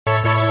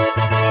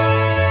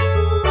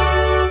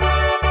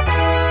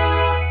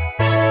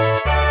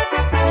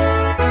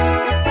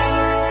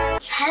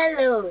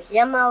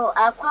Yamao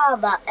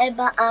Aquaba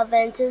Eba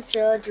Adventist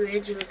Road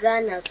Radio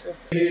Ghana so.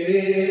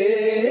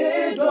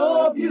 AWR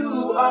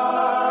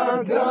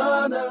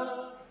Ghana.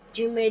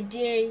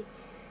 Jumedie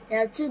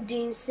ya tu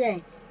din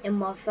se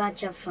emofra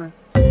chafa.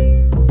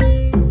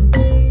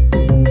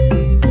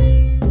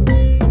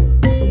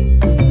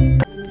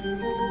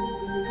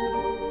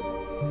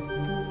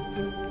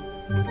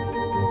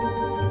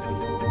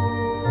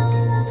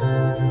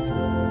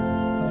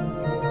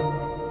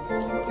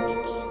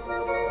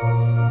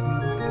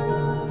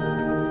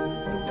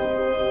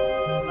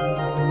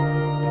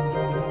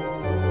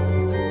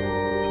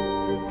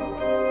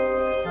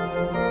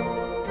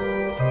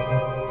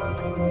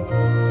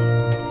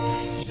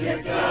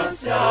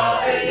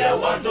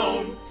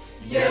 Wadom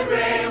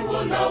yere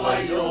wona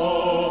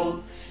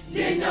wayo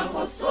yenya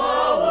koso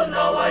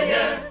wona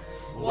waye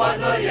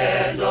wado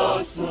ye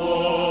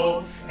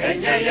doso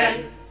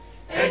enyeyen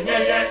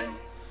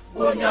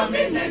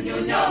unyame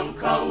nenyunyam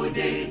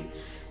kaudi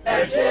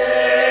eje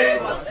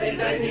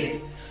wasidani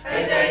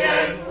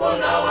enyeyen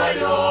wona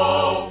wayo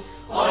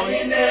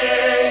oyine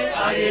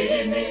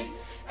ayeyini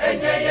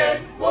enyeyen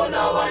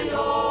wona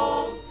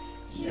wayo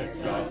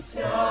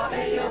yetasa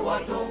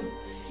wadom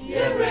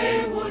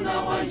yere wona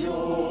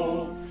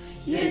wayo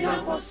yenya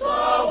koso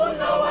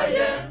wona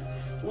waye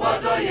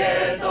wado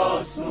ye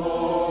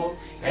doso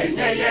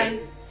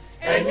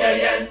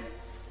enyeyen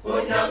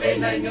unyame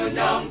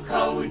nenyunyam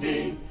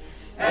kaudi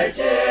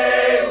eje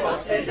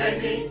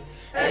wasedani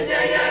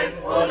enyeyen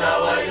wona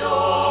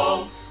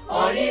wayo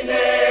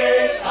oyine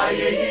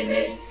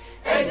ayeyini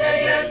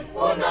enyeyen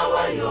wona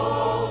wayo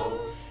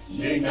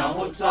yenya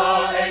hota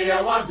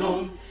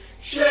wadom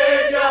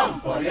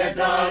shedam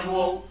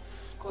poyedanwo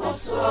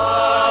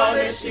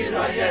Koswale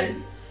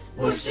shirayen,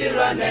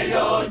 ushirane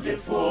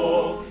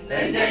yodifo,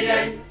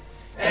 enyeyen,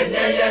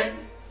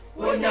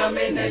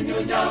 unyame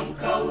nenyunyam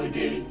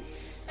kaudi,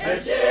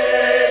 eje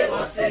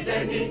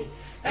wasedeni,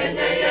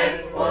 enyeyen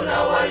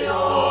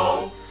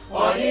unawayo,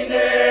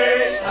 oyine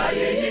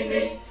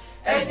ayeyini,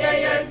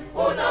 enyeyen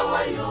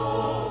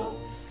unawayo,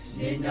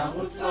 yenya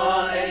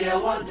uta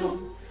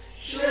wadum,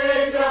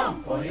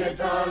 shedam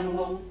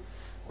poyedanwo,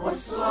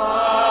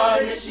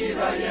 koswale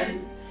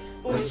shirayen,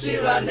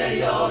 Ushirane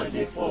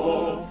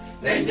yodifo,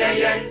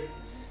 enyeyen,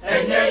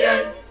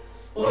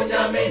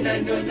 unyame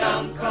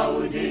nenyunyam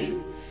kaudi,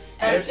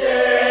 eje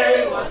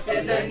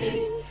wasedeni,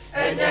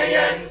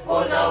 enyeyen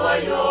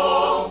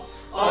unawayo,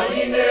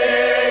 oyine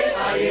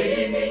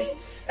ayeyini,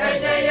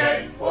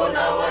 enyeyen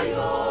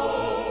unawayo.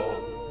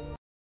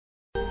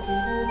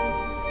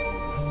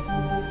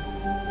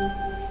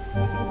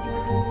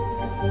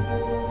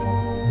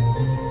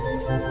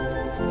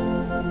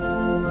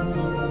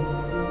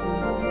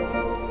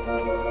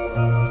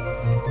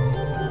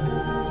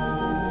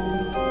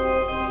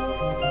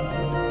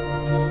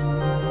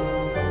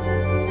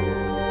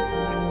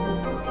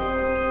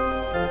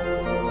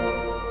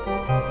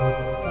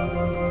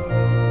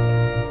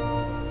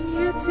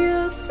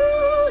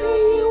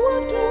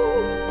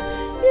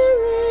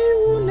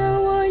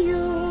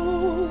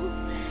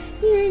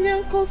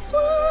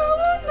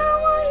 Koswana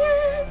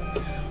waye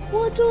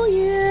wado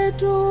ye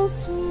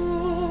doso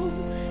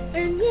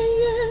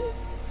enyeyen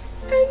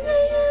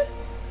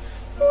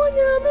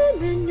unyame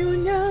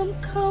nenyunyam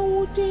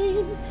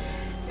kaudi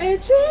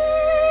eje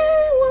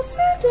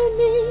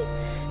wasedeni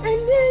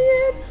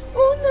enyeyen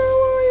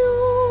unawayo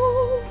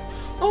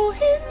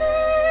ohine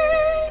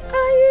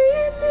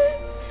ayene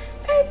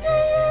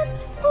enyeyen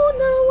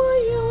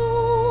unawayo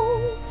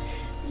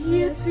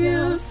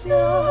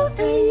yetiasa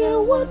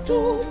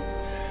wado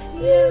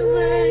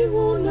yere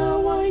wona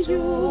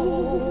wayo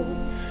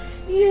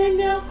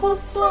yenya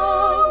koso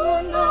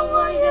wona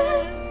waye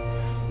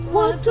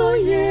wado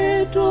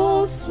ye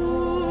dosu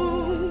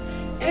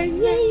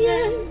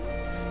enyeyen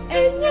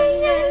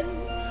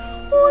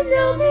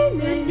unyame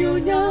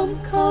nenyunyam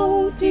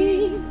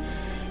kaudi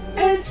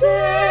eje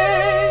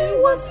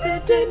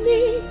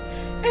wasedeni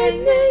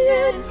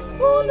enyeyen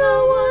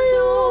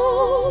unawayo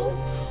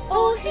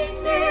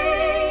ohine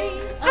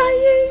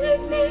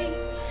ayeyini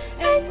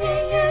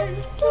enyeyen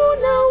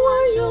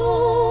unawayo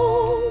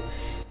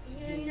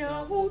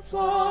yenya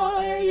utwa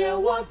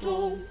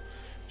wadom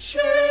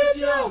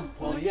shediam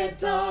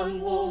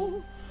poyedanwo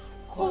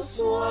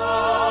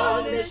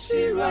koswale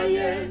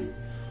shirayen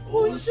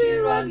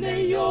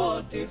ushirane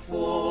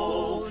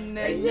yodifo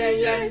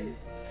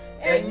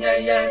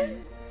enyeyen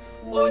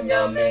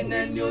unyame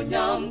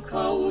nenyunyam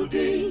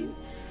kaudi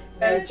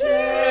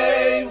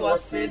eje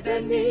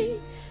wasedeni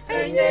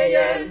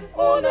enyeyen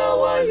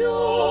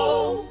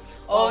unawayo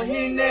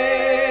ohine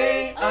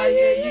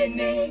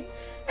ayeyini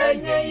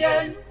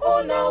enyeyen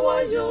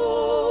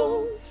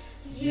unawayo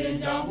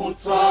yenya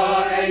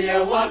hutwa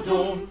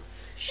wadom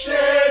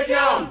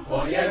shediam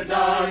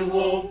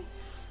poyedanwo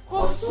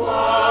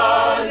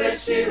koswale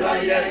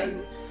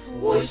shirayen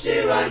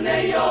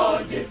ushirane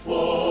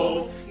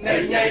yodifo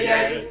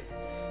enyeyen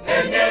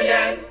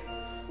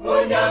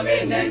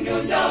unyame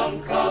nenyunyam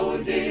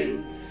kaudi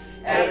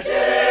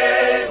eje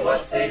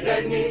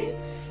wasedeni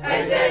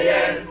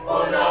enyeyen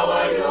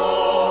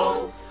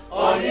unawayo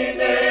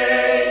ohine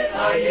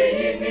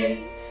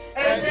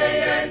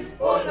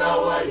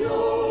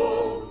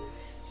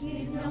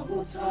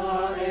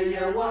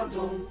eye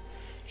wadom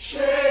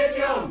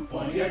shediam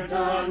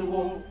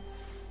ponyedanwo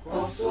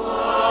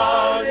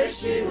oswale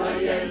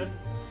shirayen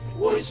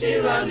wo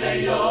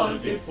shirane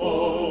yondifo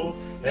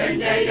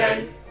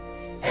enyeyen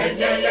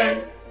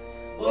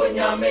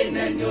onyame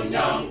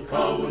nenyonyam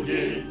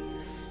kaudi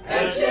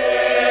eje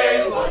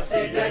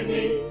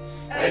wasidani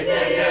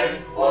enyeyen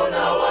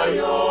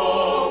onawayo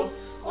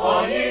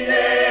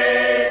ohine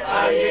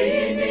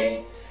ayeyini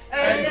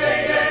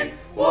enyeyen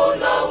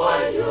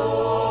onawayo.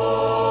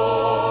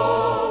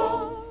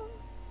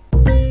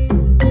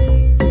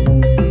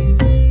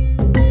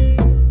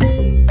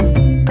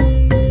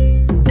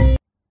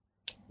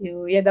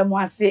 Yeda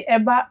mwase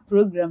eba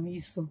program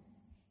yiso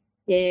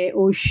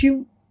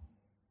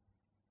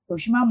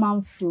oshima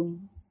manfrom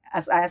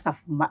as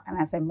ayasafuma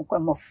and as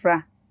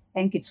mofra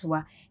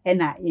enkitwa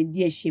na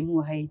yedi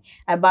ehemu ha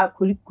aba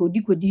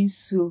kodi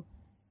nsuo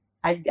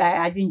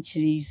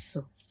adwenkyire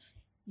yiso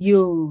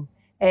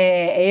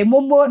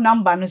momo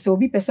number no so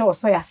obi pese wo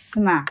so ya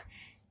sna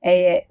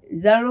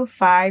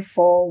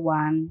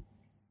 0541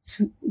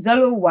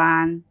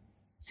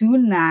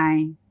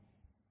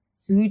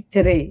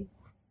 012923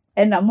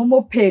 and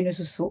momo pay no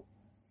so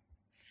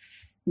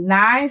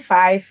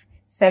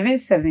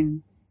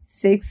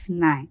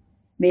 957769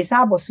 me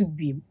sa bosu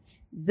bim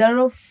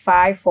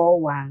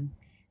 0541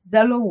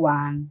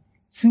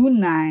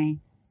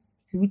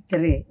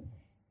 012923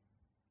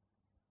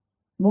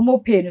 momo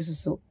pay no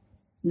so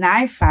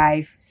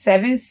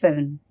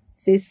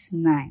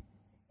 957769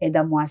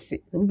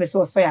 edamwase so be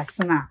so ya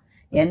sna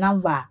ye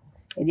number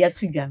e dia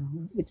tudwa no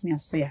betumi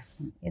aso ya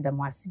sna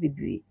edamwase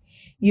bebre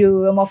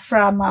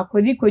mofra ma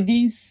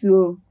kodi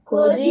nsuo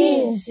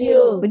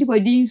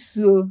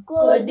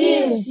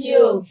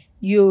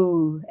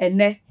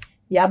ene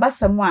ya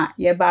basam a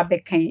ye ba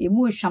bekan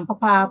emu hwam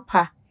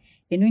papa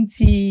enu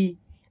nti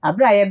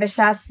abra ye be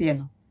hya ase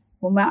no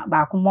moma ba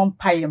akomon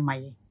paye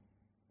maye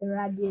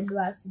Eradi edu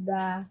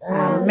asida.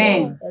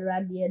 Amen.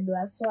 Eradi edu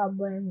aso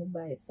aboy mu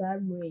by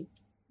sabre.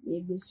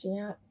 Ye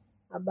besua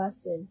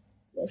abasem.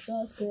 Ye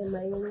so se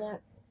mayenya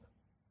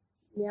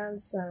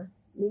nyansa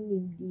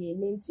nimdie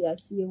nenti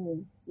asiye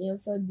mu. Ye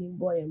mfa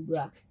bimbo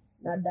embra.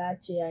 Na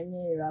dache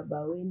anye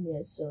raba we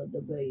ne so the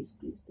boy is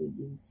Christ.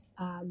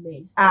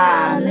 Amen.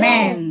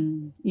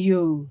 Amen.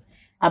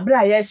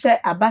 Abra ye hye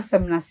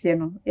abasem na se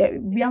no.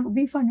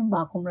 Bi fa nwum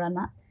ba akomra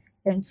na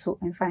enso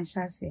emfa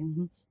nhya se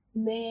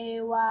Me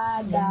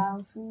wa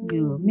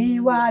danfu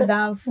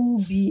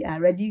be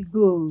already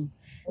go.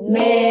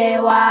 Me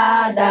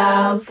wa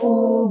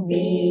danfu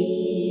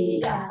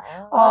be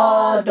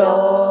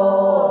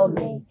odo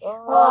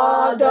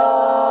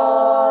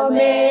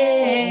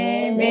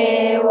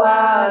me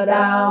wa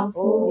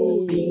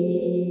danfu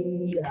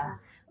be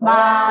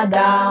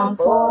madam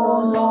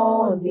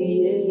fono di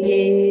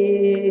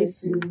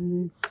Yesu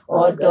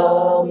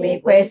odo me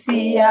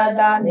kwesi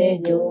adane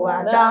jo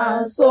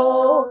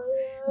adanso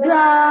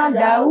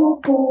Granda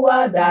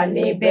ukuwada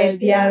ni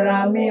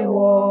bebiara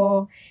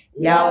mewo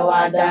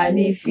Yawada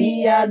ni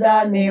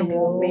fiada ni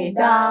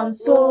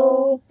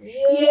humidanso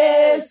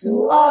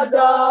Yesu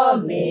odo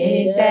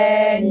me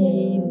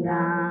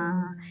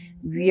denina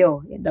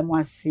Rio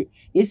yedamwase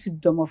Yesu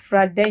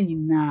domofra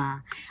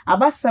denina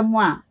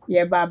Abasamu a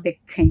yeba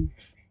beken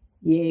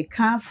Ye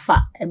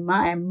kanfa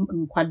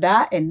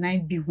nkwada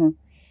enan bi ho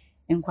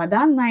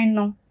Nkwada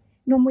nan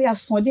no mu ya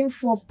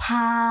sodinfo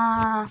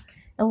pa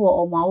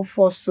ewo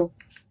omawofo so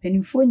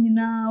penifo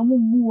nyina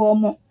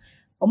omummu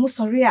omo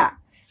sori a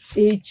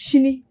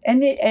echini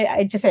ene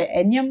ejese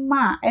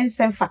enyema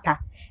ensem fata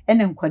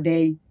ene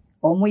nkodai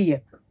omo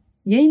ye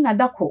na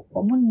dako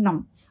omo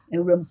nam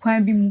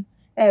ewurampwan bi mu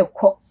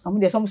ekọ omo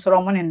de so soro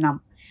omo nam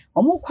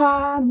omo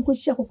kwa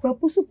mkochi akokra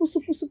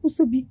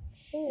pusu bi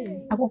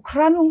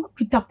akokra no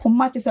kita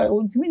poma tese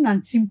ontimi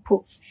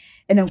nantimpo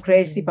ene nkra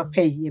esi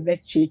papa ye be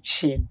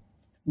cheche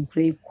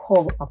nkra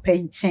ko papa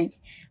nchen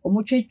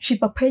omo twetwi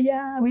papa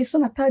ya we so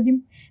na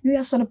tadim no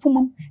ya so na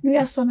pomam no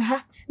ya so na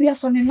ha no ya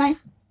so na nine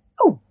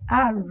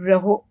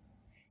areho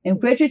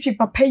nkra twetwi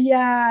papa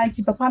ya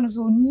ti papa no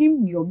so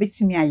nim yo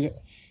betimi aye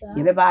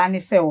ye be ba ne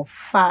se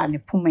ofa ne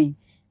pomam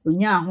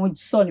onya ho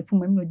so ne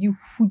pomam no di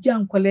huja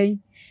nkolai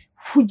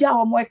huja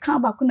omo e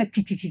kan ba ko na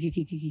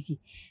kikikikiki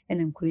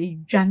ene nkra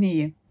dwane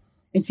ye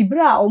enti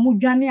bra omo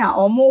dwane a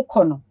omo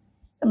kọ no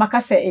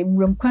maka se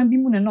ewuram kwan bi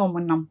mu na omo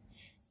nam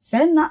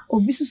se na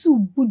obi susu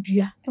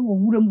budua e wo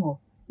wuram ho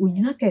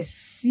onyina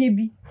kese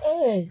bi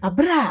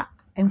abra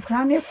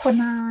enkra ne kọ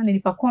na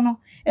nipa kọ no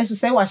eso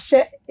se wa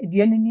hye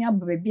eduane ni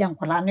ababa bi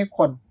ankola ne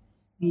kọ no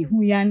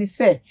ehu ya ne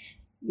se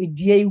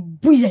edua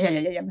bu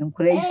ya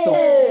menkra iso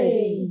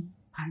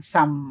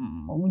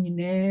ansam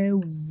omunyina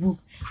wu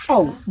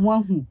mo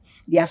ahu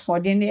dia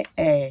sode ne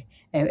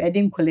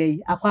eden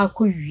kolai akwa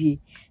wie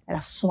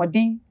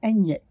asoden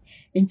enye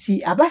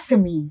nti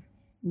abasemi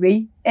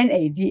wei en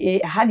edi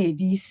ha na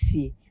edi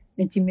sie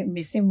nti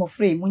me mo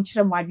free mo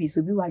nkyere mo adwe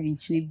so bi wa adwe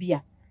nkyere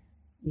bia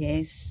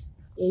yes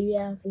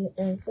area se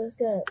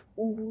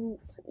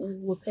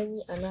wo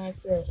pani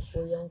anase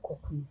oyanko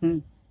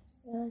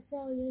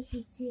so yes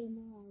tie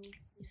no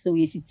So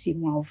we sit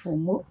more for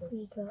more.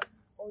 Nka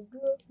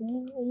ọdụrụ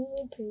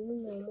omume pẹ̀lú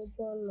na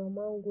ọmụbọ na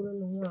ọmangoro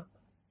na nwa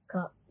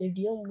ka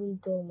edua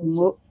mbunto ọmụ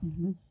so.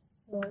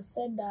 Na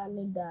ọsẹ daa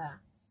ne daa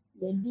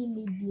yɛdi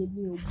ne die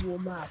ne obuo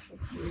ma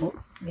afoforɔ.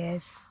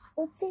 Yes.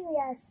 Oti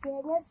wiase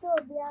ɛnyɛ sɛ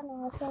obi ana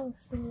ɔfa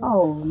nsi.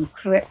 Oh,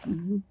 nkre.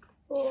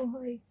 Oh,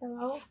 hoi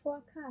sama wo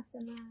forecast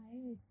na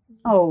ɛti.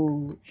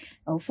 Oh,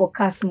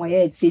 forecast mo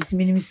yɛ ti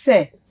minim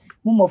sɛ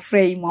mo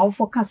mɔfra yi mo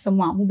forecast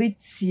mo a mo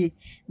betie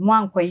mo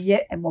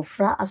ankɔyɛ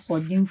mɔfra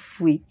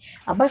asɔdenfue.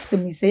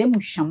 Abasɛm yi sɛ yɛ mo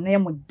hwam na yɛ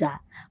mo da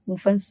mo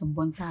fa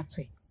nsɛmbɔ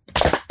ntaatoe.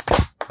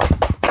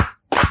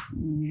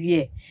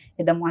 Wie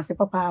ɛda mo ase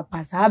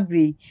papa saa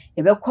bre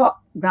yɛbɛkɔ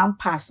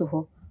grandpa so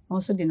hɔ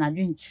nso de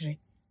n'adwenkyerɛ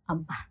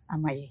aba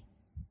amaye.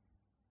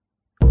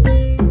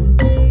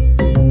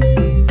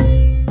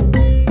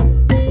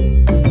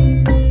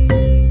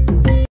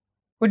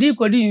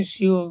 Kodi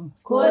nsuo.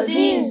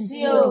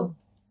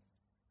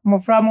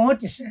 Mofra mo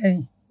hote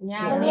sɛn.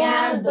 Nyame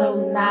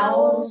adom na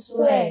wo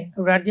nso ɛ.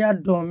 Awurade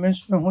adom me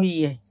nso ho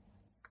yɛ.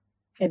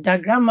 Ɛda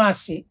grandma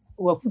ase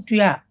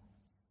wafutu a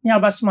ne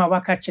abasoma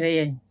waka kyerɛ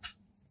yɛn.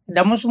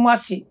 Da mo nso mo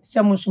ase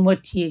sɛ mo nso mo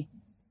atie.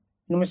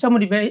 Nim sɛ mo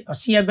de bɛ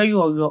ɔse bɛyɛ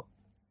ɔyɔ.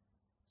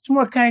 So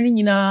mo kan ne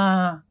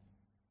nyinaa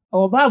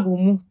ɛwɔ Bible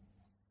mu.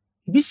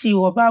 Bi si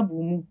wɔ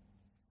Bible mu.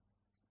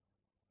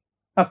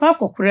 Papa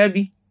kokora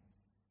bi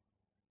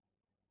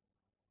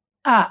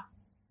a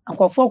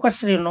akɔfo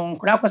kwasere no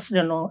nkora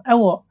kwasere no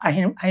ɛwɔ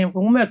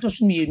ahemfo nwoma ɛtɔ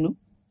so mmienu.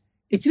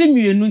 Etire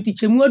mmienu nti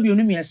kyemu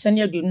aduonu mmiɛnsa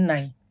ne aduonu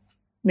nan.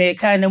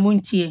 Mɛka na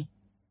muntie.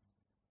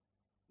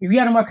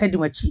 Wiara maka di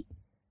machi.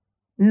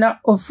 Na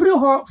ofiri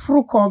hɔ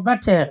foro kɔ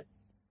Betel.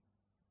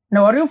 Na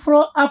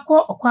ɔreforo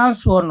akɔ ɔkwan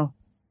so no.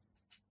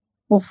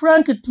 Ofura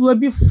nketewa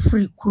bi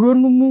firi kuro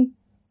no mu.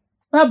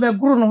 Ba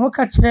bɛgoro no ho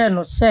ka kyerɛ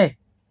no sɛ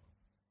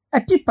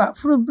Atipa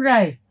foro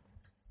bra.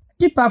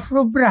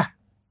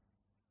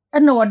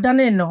 Ɛna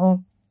wɔdane ne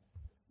ho.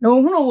 Na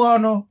ohunu wɔ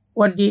no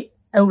wɔde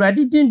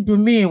Awurade din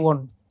dumee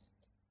wɔn.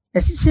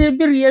 Asise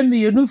bi reyɛ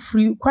mmienu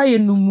firi kwae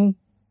no mu.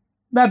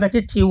 Ba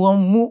bɛtete wɔn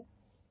mu.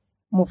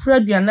 Mofra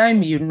aduanan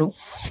mmienu.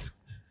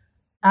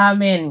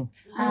 Amen.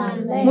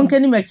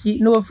 Munkani machi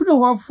na ofiri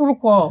hɔ foro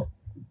kɔ.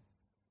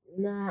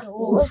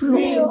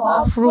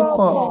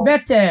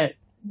 Betel.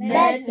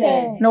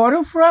 Na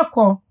wɔreforo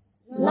akɔ.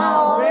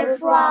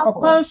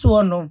 Ɔkwan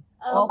soɔ no.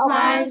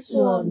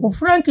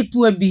 Mofra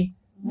nketewa bi.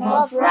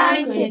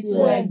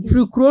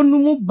 Firi kuro no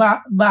mu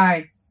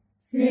bae.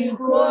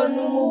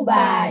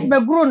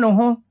 Bɛgoro ne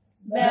ho.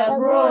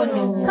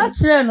 Ka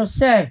kyerɛ no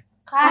sɛ.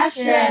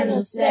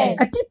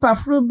 Atipa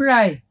foro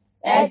brae.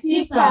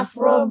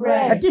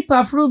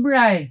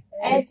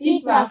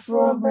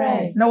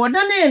 Na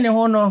wɔdane ne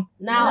ho no.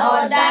 Na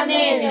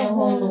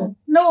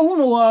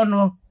ohunu wɔ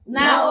no.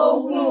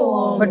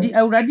 Wɔde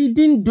Awurade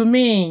din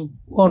domee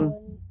wɔn.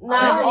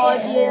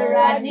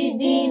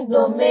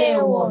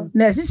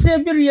 Na asise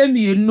bi reyɛ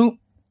mmienu.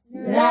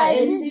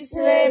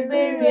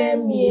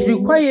 Firi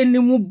kwae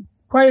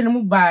no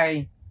mu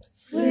bae.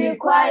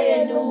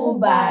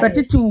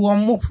 Bɛtete wɔn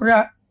mmofra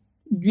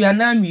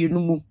aduanan mmienu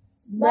mu.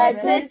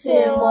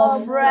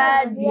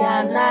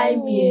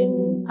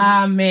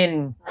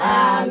 Amen.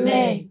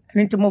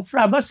 Nti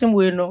mmofra abasɛm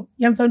wei no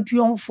yɛmfa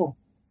ntuo ho fo.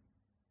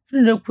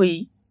 Firi na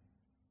kɔyi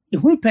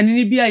ehuru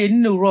panini bi a yɛni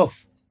ne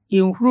rough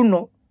yɛnhuru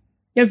no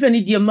yɛmfa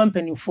ne die ma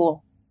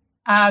mpanimfoɔ.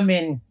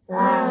 Amen.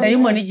 Sɛ yɛ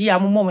mo ne gye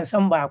amomɔ mo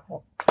nsɛm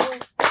baako.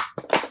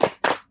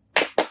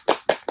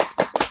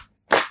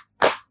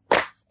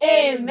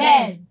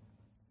 Amen.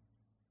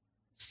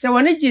 Sɛ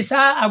wɔne gye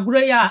saa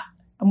agorɔ yi a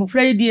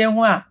amofra yi die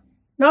ho a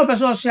na wɔpɛ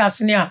sɛ ɔso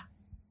asene a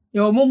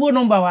yɛwɔ mobile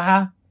number wɔ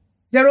ha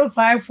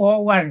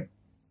 0541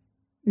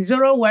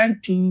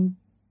 012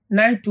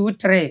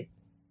 923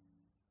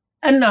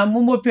 ɛna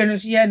mobile pay no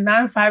so yɛ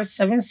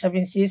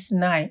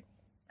 957769.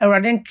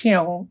 Awurade nka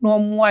ho na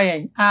ɔmmoa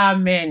yɛn.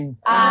 Amen.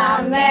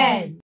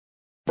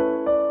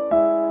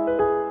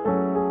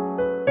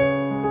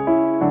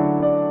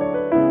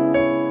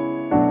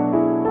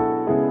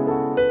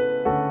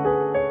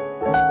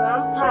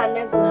 Grandpa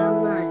ne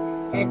grandma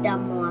ɛda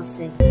mo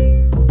ase.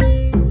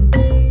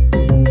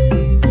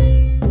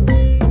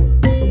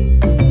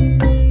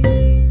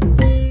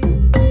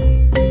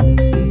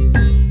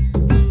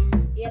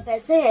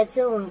 Yɛpɛsɛ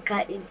yɛte wo nka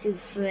nti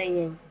frɛ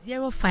yɛn.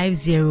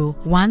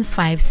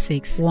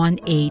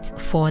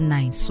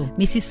 050-156-1849 so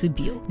Mrs.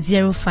 Subio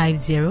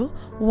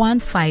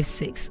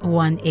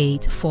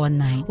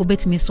 050-156-1849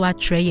 Obetumi so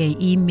atre yen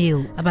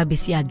email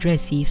ababesi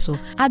address yi so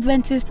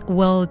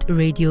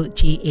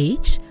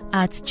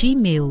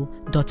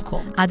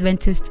adventistworldradiogh@gmail.com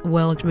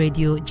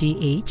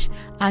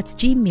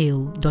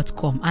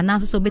adventistworldradiogh@gmail.com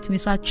Ananso so obetumi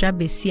so atre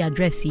besi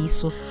address yi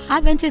so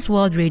Adventist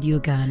World Radio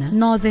Ghana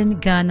Northern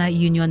Ghana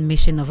Union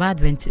Mission of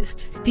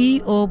Adventists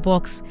P.O.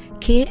 Box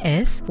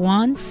KS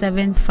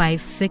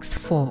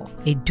 17564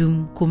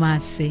 Edum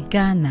Kumasi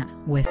Ghana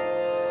West.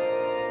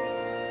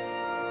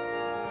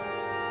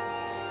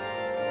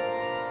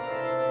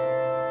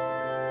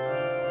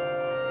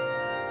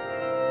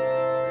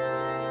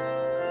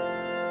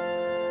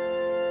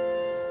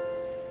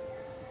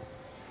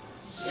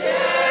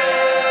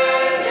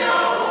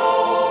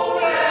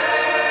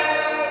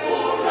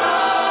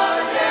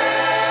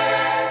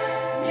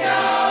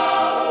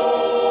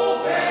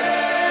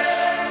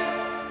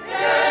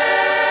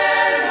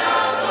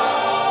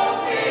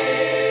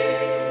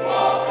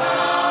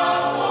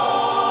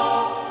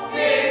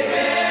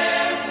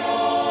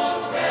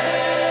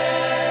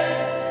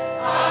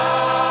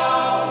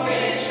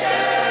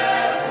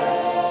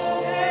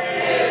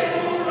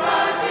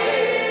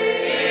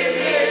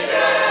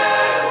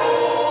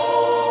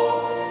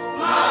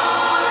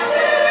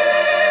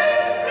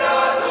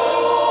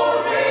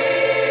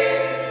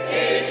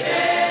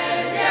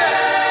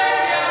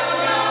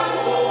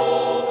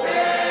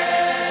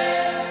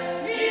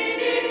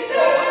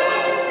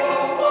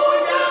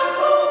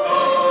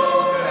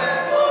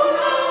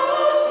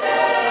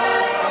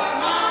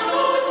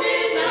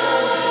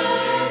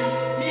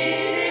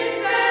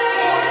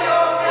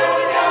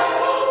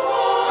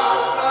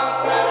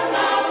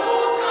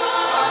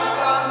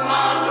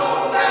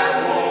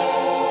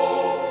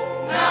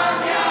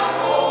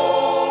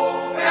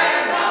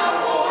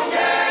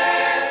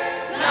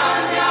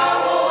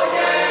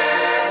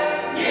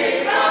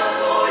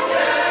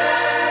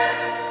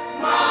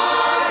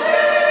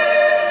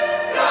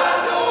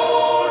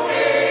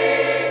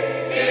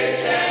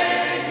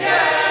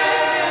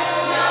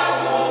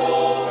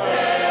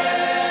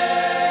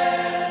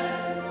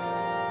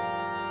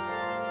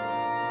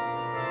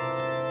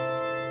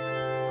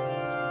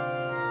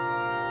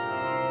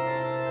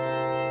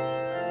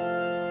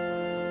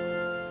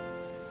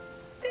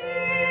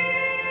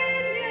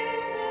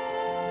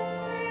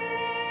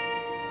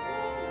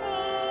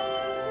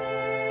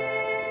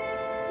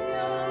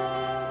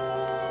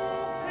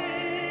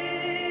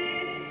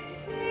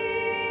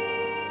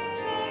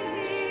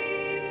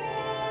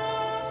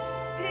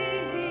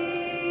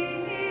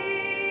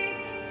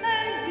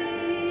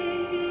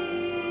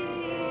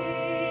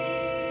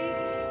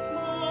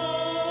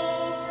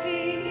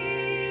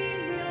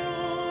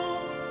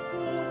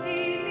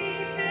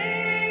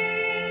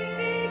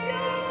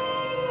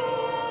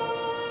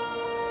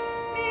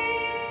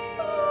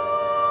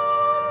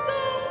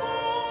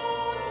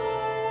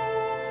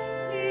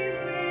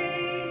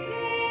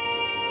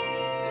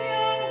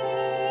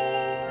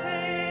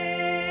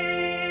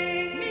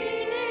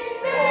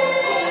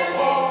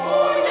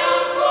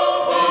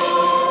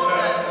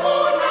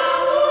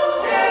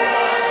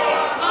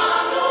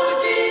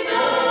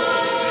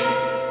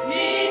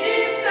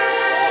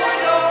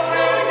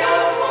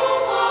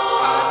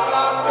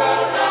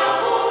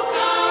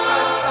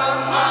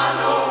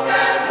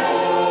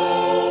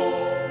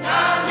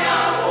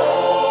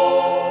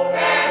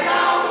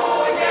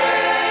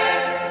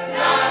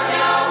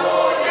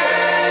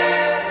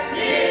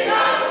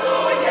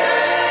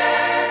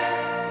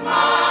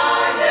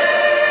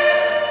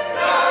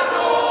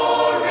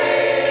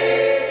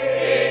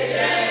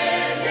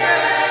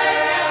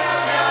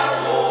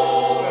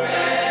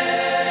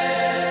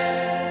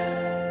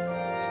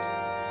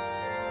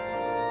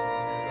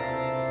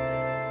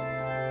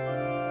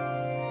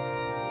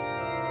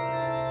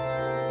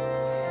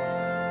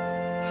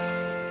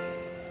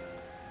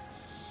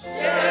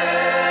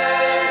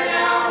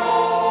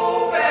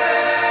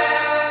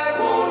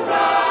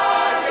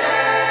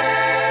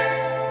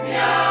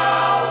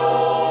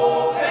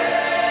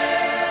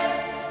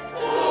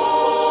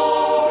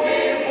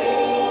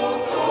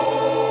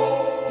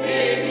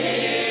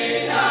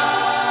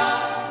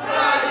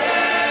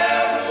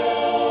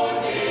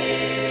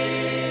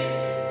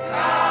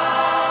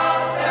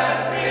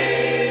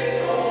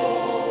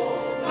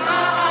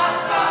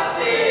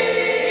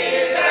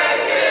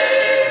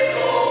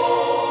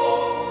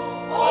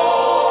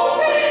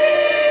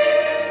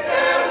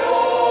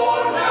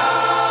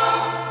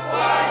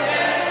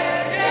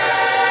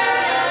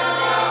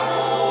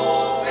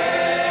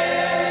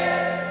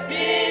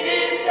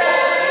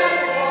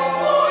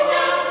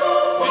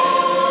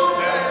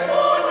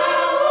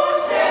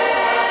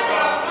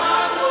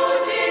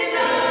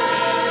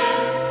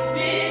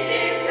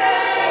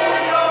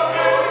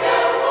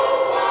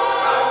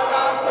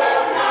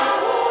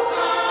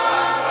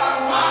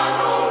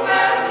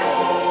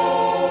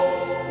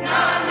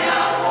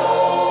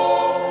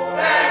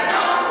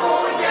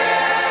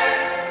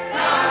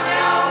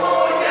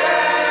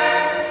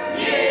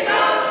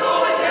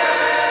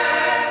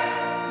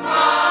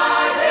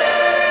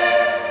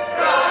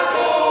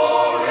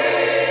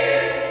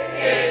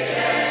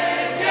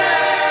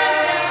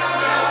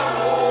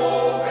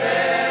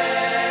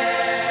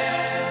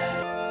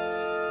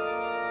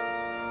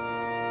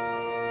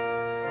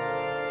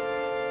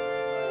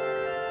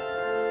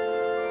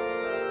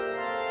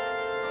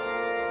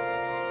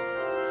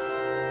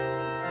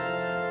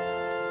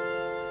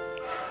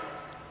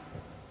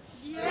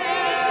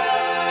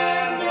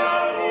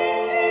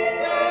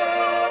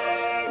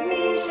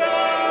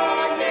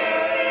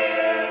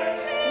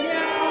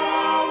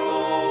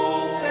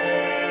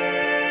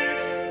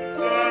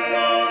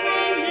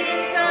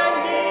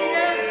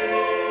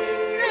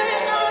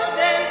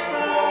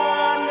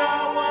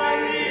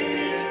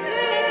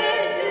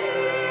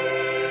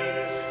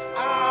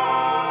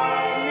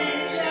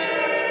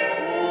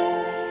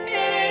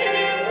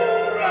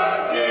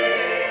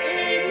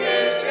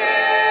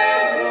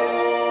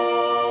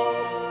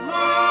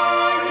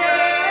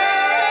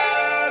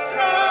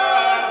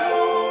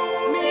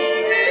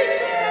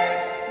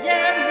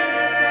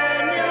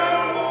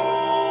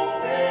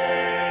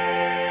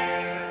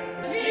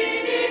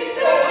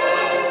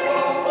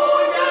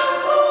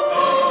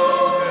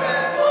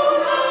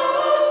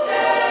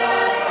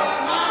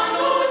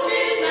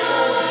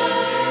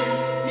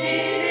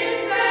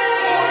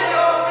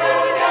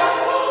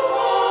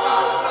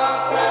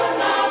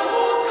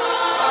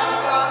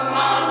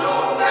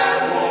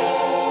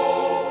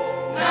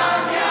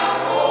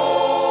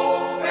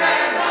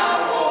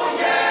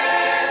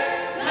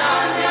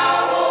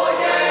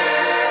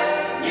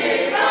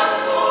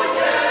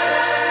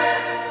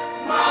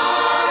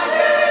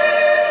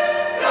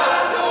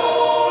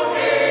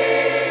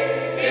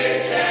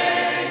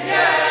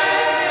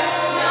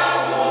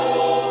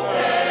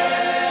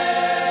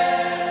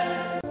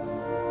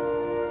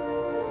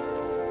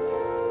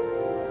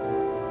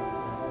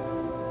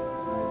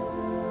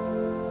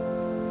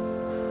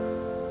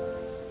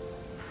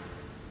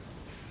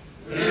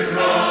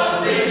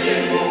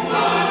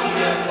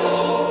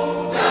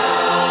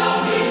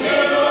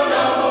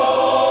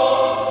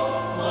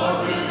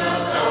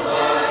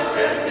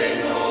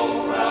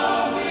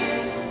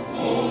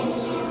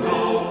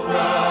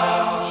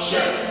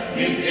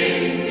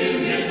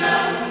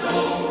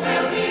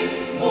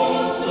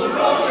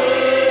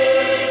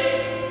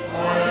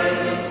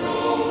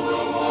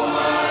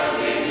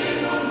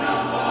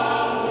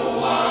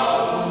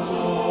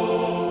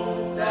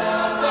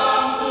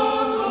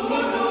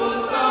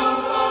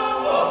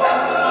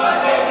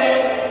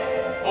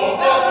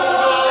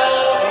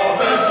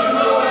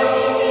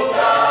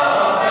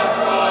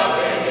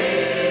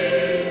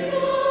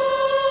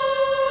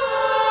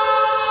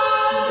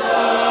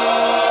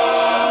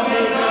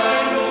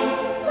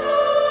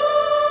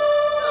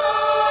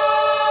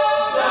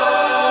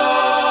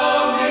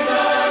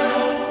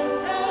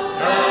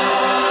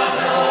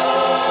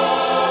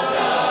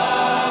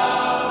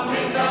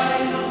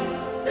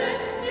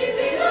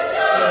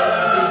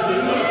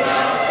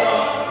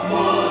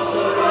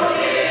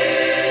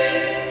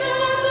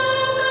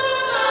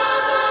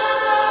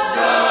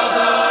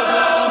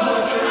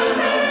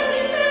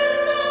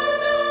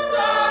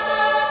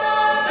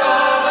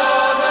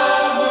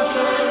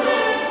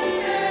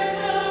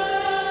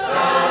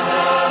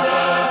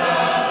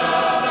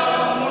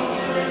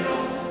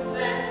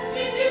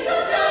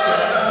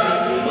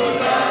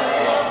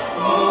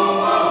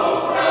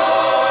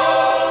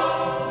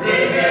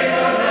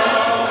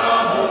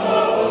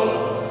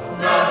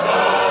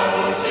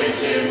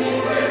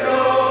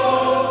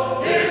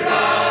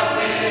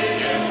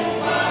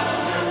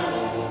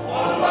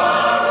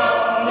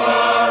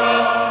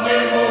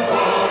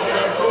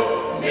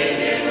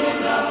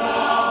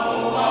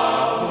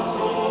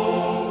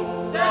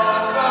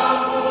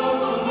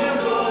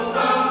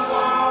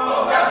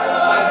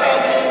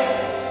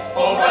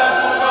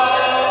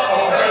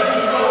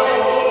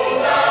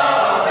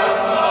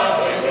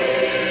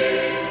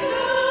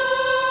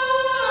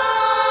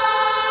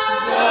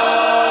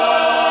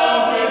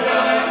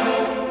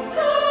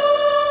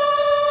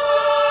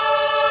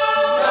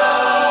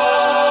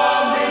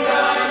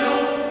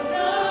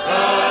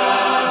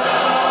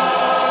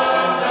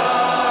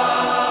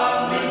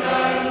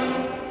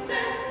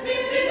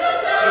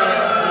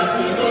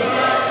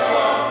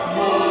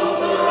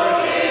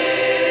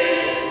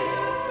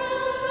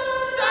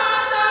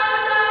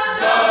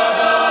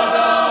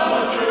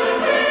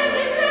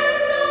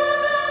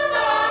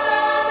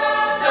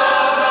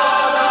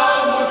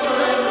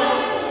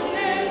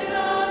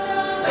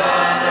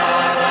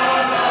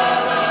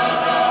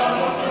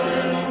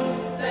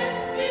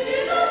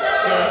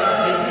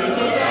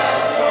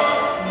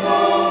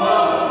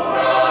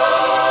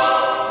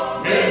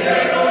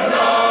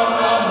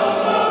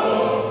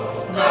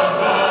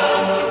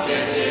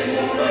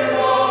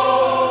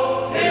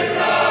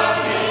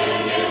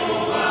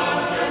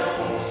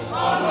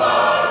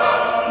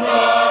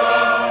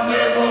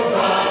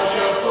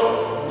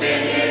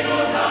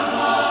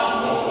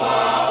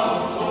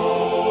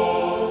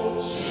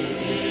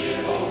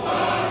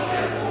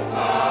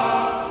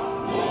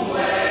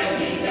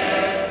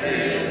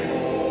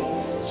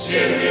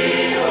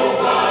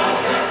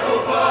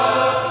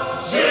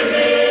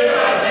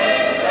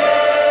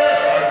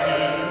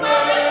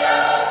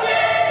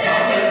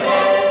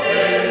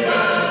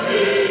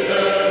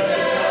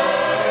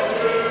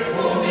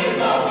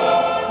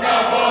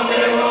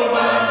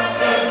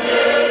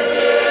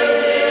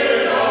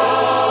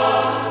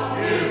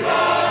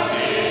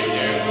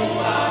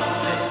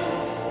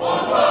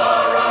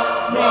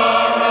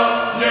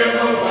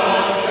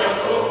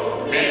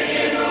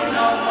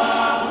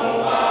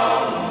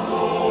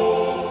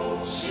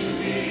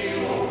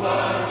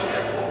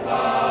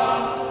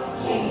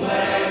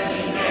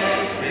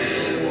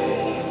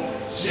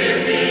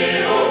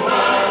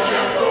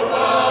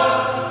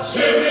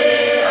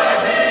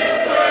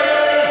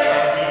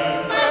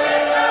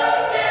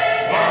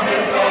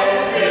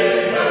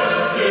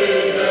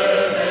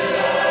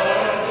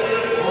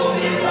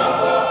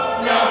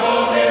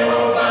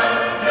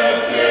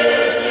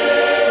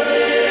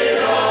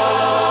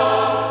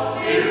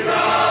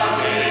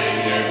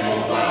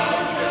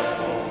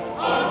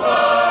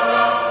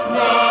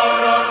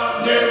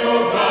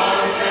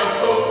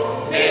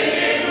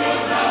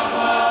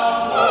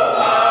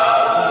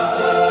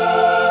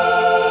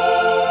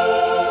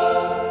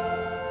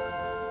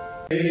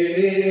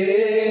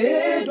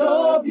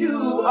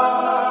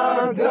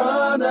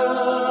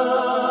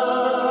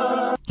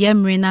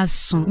 Yemre na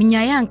so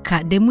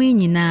minyayanka demu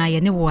nyina ye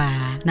ne wa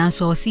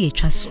nanso o se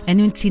etwa so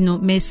enu nti no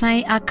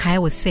mesan akai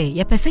wo se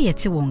ye pese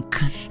yete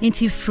wonka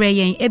nti frɛ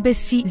yen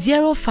ebesi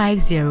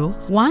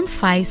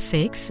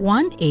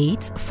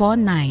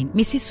 050-156-1849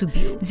 Missy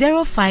Subio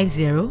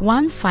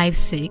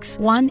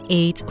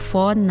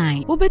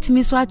 050-156-1849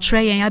 Ubetimi so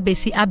atre yen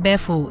abesi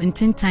abefo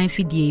ntintan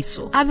fidie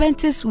so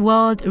Adventist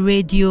World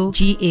Radio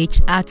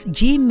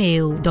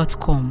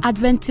GH@gmail.com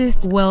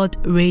Adventist World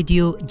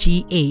Radio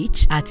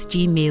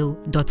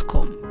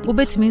GH@gmail.com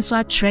Ubetimi so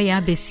atre yen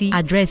abesi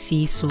address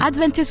so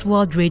Adventist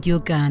World Radio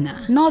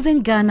Ghana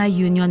Northern Ghana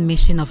Union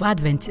Mission of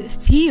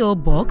Adventists PO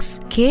Box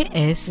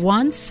KS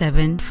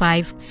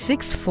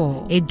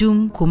 17564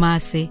 Edum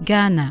Kumasi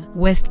Ghana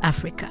West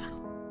Africa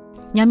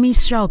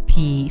Nyamishrao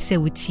P se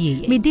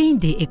wutie Medin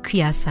de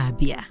Equia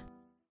Sabia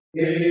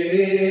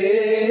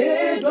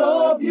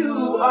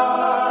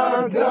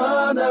AWR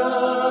Ghana